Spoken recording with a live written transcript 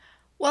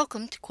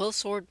Welcome to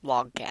Quillsword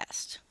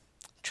Blogcast.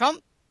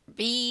 Trump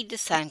v.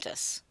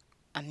 DeSantis,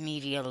 a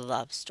media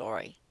love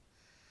story.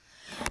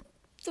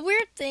 The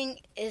weird thing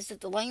is that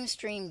the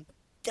Lamestream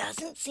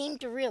doesn't seem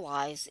to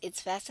realize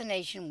its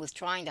fascination with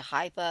trying to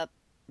hype up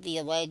the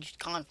alleged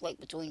conflict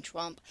between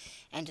Trump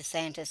and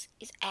DeSantis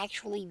is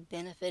actually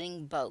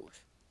benefiting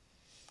both.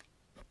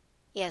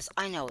 Yes,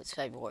 I know it's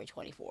February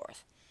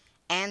 24th,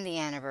 and the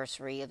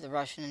anniversary of the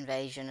Russian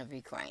invasion of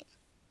Ukraine.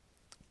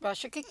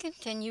 Russia can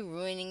continue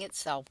ruining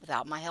itself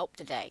without my help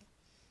today.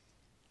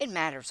 It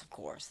matters, of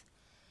course.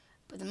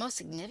 But the most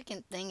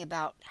significant thing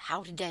about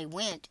how today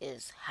went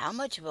is how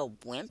much of a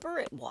whimper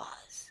it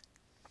was.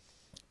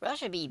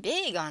 Russia be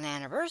big on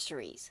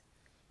anniversaries,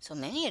 so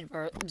many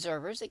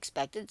observers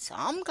expected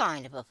some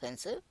kind of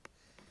offensive.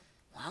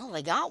 Well,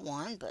 they got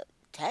one, but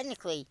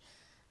technically,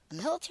 a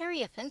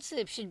military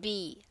offensive should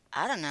be,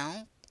 I don't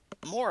know,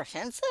 more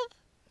offensive?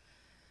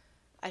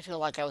 I feel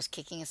like I was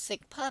kicking a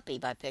sick puppy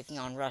by picking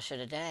on Russia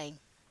today.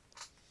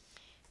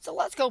 So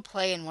let's go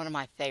play in one of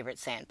my favorite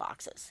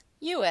sandboxes,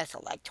 U.S.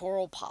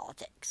 electoral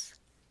politics.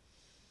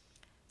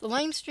 The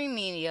Lamestream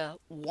Media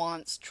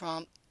wants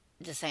Trump,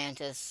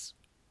 DeSantis,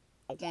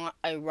 want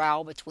a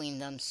row between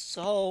them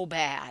so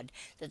bad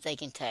that they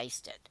can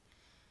taste it.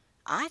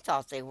 I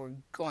thought they were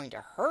going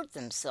to hurt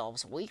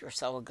themselves a week or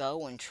so ago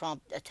when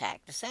Trump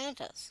attacked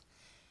DeSantis.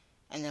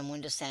 And then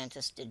when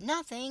DeSantis did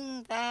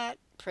nothing, that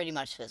pretty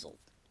much fizzled.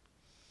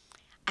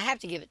 I have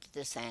to give it to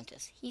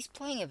DeSantis. He's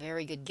playing a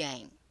very good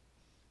game.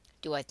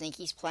 Do I think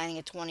he's planning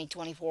a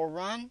 2024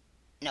 run?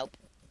 Nope.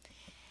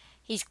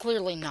 He's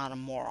clearly not a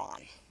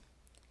moron.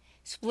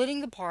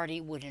 Splitting the party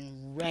would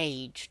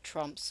enrage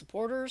Trump's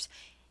supporters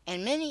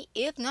and many,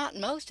 if not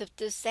most, of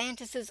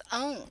DeSantis'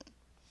 own.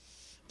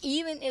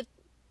 Even if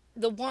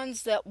the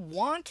ones that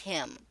want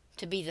him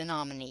to be the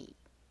nominee.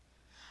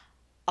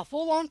 A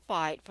full-on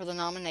fight for the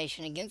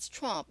nomination against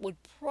Trump would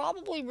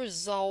probably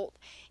result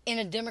in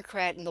a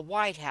Democrat in the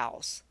White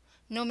House,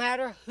 no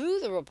matter who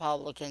the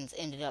Republicans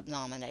ended up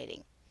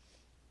nominating.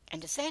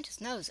 And DeSantis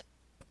knows it.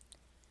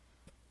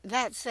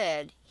 That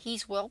said,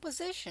 he's well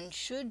positioned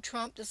should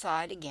Trump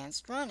decide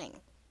against running,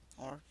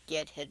 or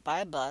get hit by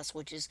a bus,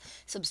 which is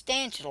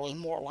substantially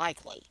more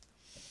likely.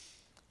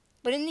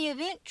 But in the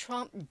event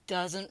Trump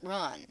doesn't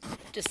run,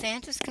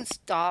 DeSantis can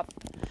step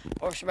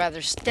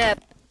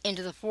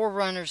into the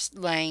forerunner's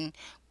lane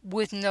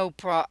with no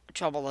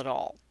trouble at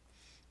all.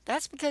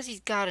 That's because he's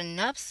got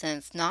enough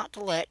sense not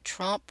to let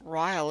Trump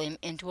rile him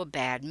into a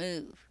bad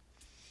move.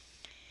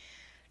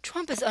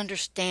 Trump is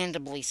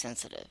understandably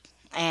sensitive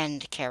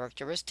and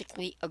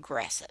characteristically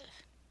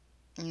aggressive.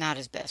 Not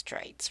his best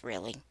traits,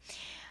 really.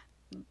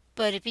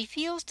 But if he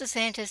feels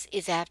DeSantis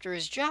is after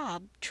his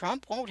job,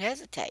 Trump won't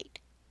hesitate.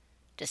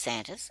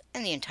 DeSantis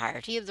and the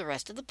entirety of the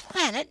rest of the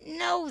planet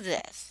know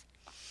this.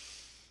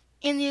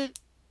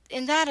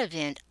 In that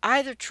event,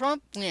 either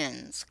Trump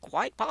wins,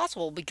 quite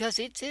possible because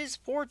it's his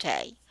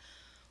forte,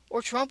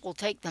 or Trump will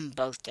take them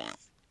both down.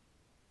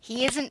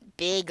 He isn't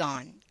big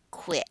on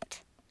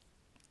quit.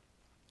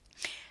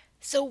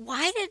 So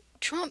why did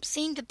Trump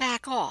seem to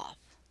back off?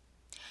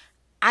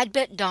 I'd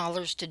bet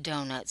dollars to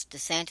donuts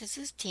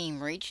DeSantis'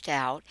 team reached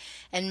out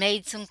and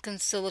made some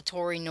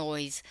conciliatory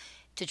noise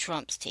to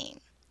Trump's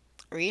team,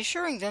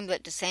 reassuring them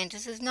that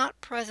DeSantis is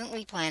not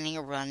presently planning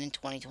a run in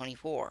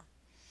 2024.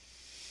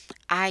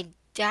 I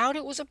doubt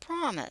it was a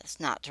promise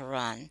not to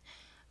run,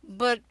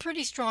 but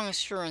pretty strong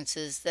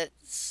assurances that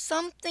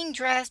something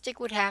drastic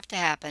would have to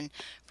happen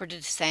for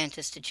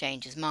DeSantis to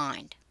change his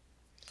mind.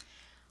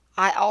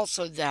 I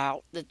also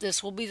doubt that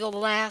this will be the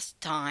last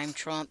time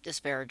Trump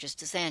disparages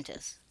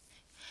DeSantis.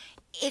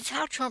 It's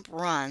how Trump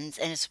runs,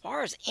 and as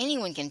far as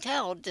anyone can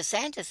tell,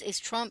 DeSantis is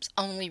Trump's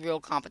only real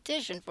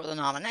competition for the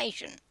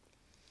nomination.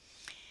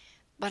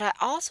 But I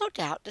also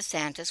doubt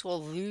DeSantis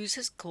will lose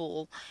his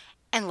cool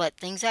and let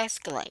things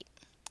escalate.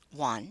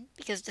 One,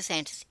 because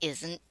DeSantis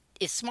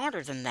is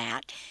smarter than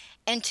that,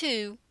 and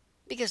two,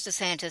 because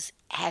DeSantis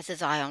has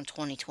his eye on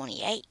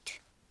 2028.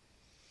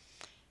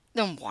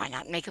 Then why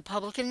not make a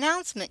public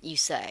announcement, you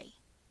say?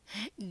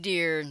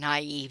 Dear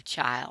naive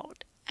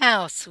child,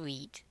 how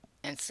sweet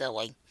and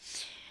silly.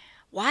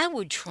 Why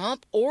would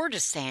Trump or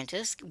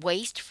DeSantis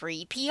waste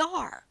free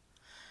PR?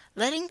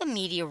 Letting the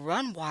media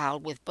run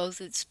wild with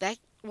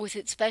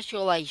its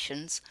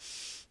speculations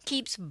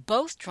keeps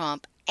both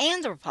Trump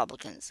and the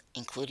Republicans,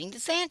 including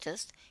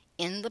DeSantis,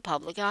 in the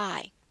public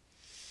eye.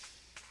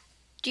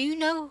 Do you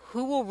know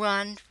who will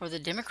run for the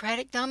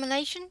Democratic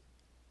nomination?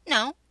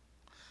 No.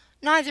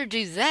 Neither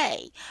do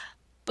they,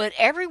 but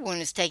everyone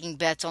is taking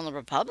bets on the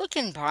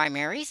Republican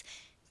primaries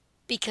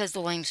because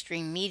the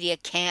Lamestream Media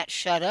can't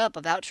shut up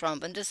about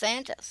Trump and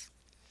DeSantis.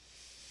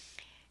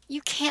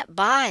 You can't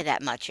buy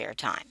that much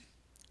airtime.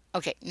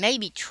 Okay,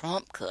 maybe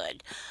Trump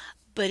could,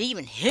 but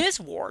even his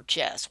war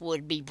chest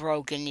would be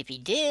broken if he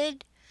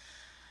did.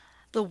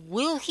 The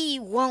will he,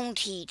 won't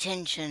he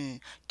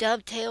tension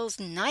dovetails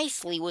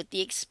nicely with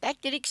the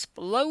expected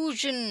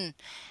explosion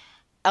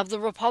of the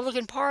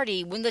Republican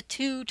Party when the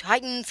two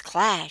titans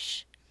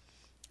clash.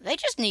 They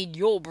just need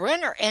Yul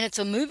Brynner, and it's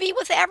a movie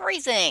with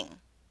everything.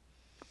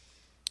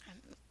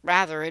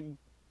 Rather,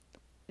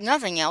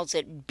 nothing else,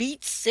 it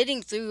beats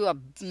sitting through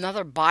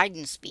another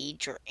Biden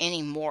speech or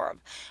any more of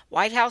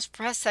White House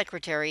Press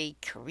Secretary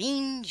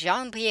Karine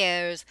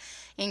Jean-Pierre's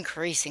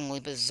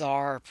increasingly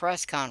bizarre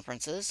press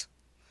conferences.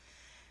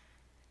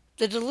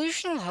 The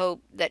delusional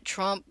hope that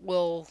Trump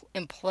will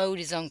implode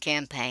his own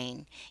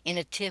campaign in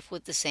a tiff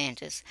with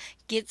DeSantis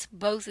gets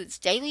both its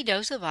daily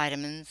dose of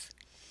vitamins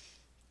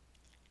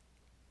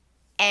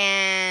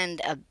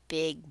and a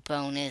big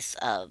bonus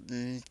of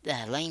the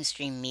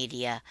Lamestream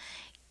Media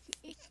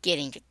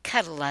getting to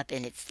cuddle up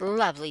in its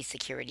lovely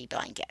security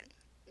blanket.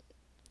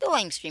 The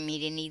Lamestream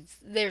Media needs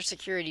their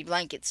security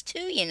blankets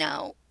too, you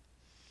know.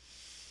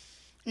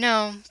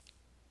 No,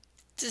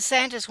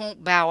 DeSantis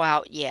won't bow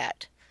out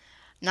yet.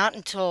 Not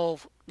until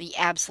the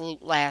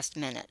absolute last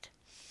minute.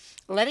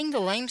 Letting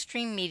the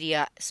Lamestream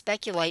Media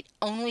speculate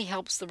only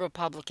helps the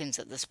Republicans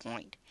at this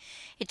point.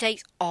 It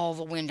takes all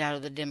the wind out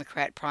of the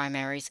Democrat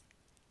primaries,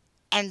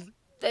 and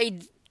they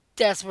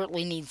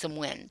desperately need some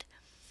wind.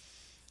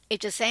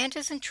 If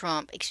DeSantis and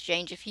Trump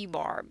exchange a few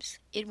barbs,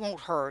 it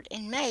won't hurt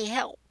and may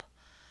help.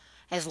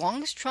 As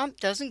long as Trump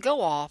doesn't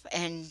go off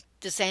and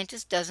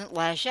DeSantis doesn't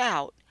lash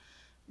out,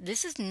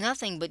 this is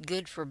nothing but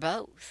good for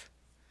both.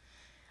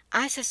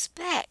 I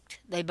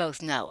suspect they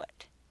both know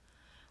it.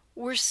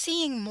 We're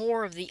seeing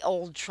more of the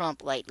old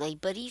Trump lately,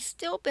 but he's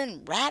still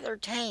been rather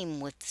tame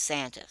with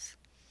DeSantis.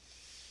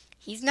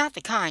 He's not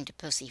the kind to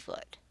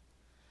pussyfoot,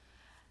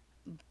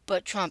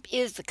 but Trump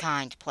is the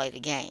kind to play the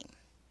game.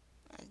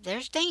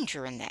 There's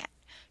danger in that.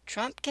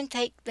 Trump can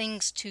take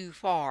things too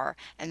far,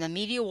 and the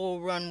media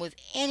will run with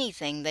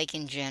anything they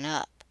can gin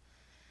up.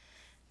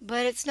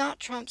 But it's not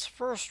Trump's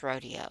first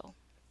rodeo.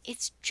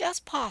 It's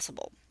just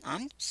possible,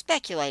 I'm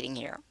speculating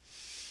here,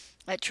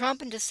 that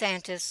Trump and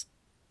DeSantis,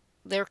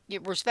 their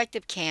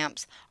respective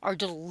camps, are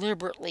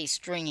deliberately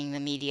stringing the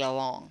media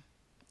along.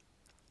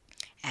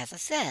 As I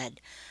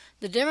said,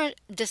 I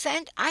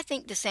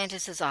think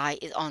DeSantis' eye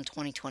is on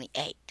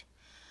 2028.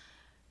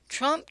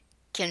 Trump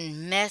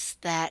can mess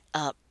that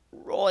up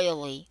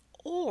royally,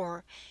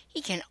 or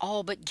he can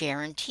all but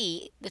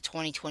guarantee the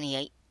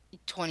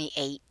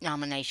 2028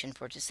 nomination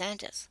for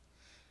DeSantis.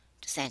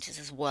 DeSantis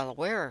is well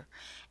aware,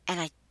 and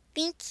I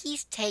think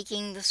he's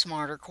taking the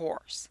smarter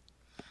course.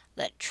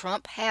 Let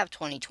Trump have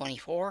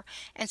 2024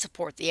 and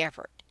support the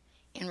effort.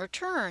 In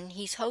return,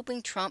 he's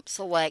hoping Trump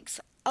selects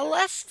a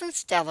less than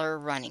stellar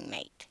running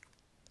mate.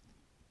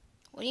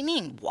 What do you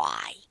mean,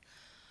 why?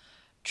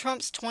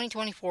 Trump's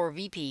 2024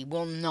 VP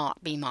will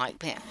not be Mike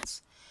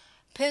Pence.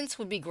 Pence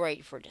would be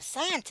great for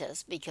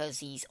DeSantis because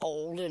he's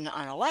old and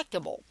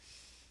unelectable.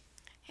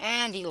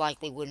 And he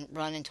likely wouldn't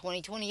run in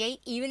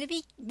 2028 even if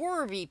he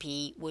were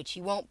VP, which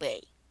he won't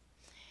be.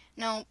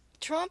 Now,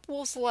 Trump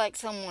will select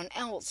someone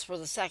else for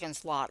the second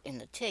slot in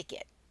the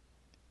ticket.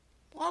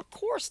 Well, of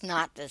course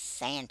not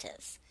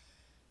DeSantis.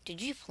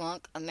 Did you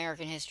flunk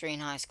American history in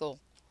high school?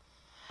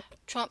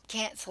 Trump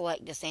can't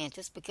select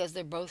DeSantis because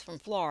they're both from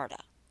Florida.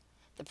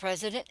 The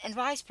president and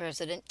vice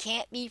president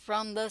can't be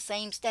from the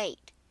same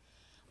state.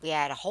 We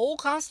had a whole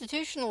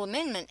constitutional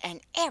amendment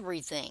and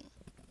everything.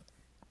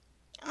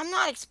 I'm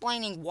not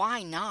explaining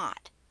why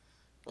not.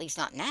 At least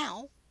not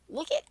now.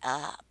 Look it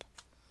up.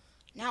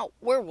 Now,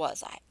 where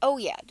was I? Oh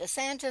yeah,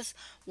 DeSantis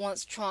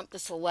wants Trump to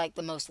select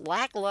the most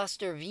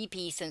lackluster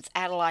VP since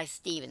Adlai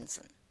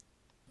Stevenson.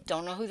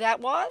 Don't know who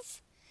that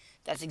was?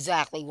 That's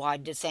exactly why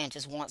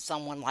DeSantis wants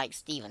someone like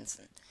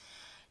Stevenson.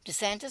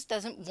 DeSantis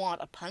doesn't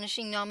want a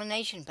punishing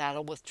nomination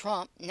battle with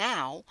Trump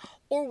now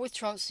or with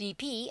Trump's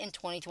VP in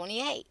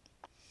 2028.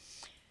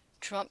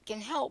 Trump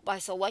can help by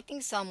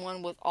selecting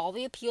someone with all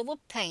the appeal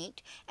of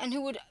paint and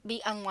who would be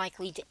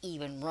unlikely to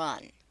even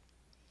run.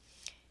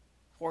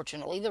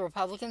 Fortunately, the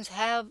Republicans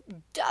have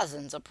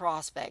dozens of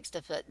prospects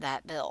to fit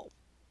that bill.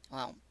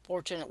 Well,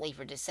 fortunately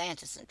for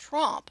DeSantis and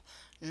Trump,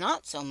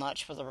 not so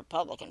much for the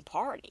Republican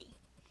Party.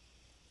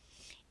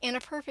 In a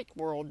perfect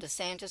world,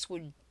 DeSantis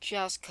would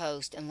just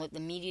coast and let the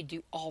media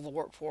do all the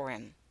work for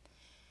him.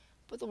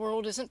 But the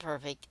world isn't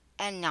perfect,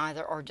 and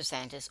neither are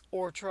DeSantis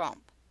or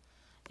Trump.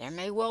 There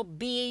may well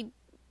be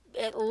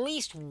at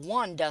least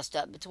one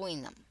dust-up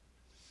between them.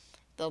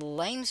 The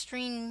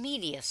Lamestream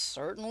Media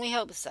certainly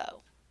hopes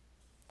so.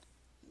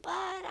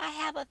 But I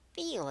have a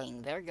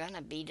feeling they're going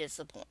to be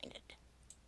disappointed.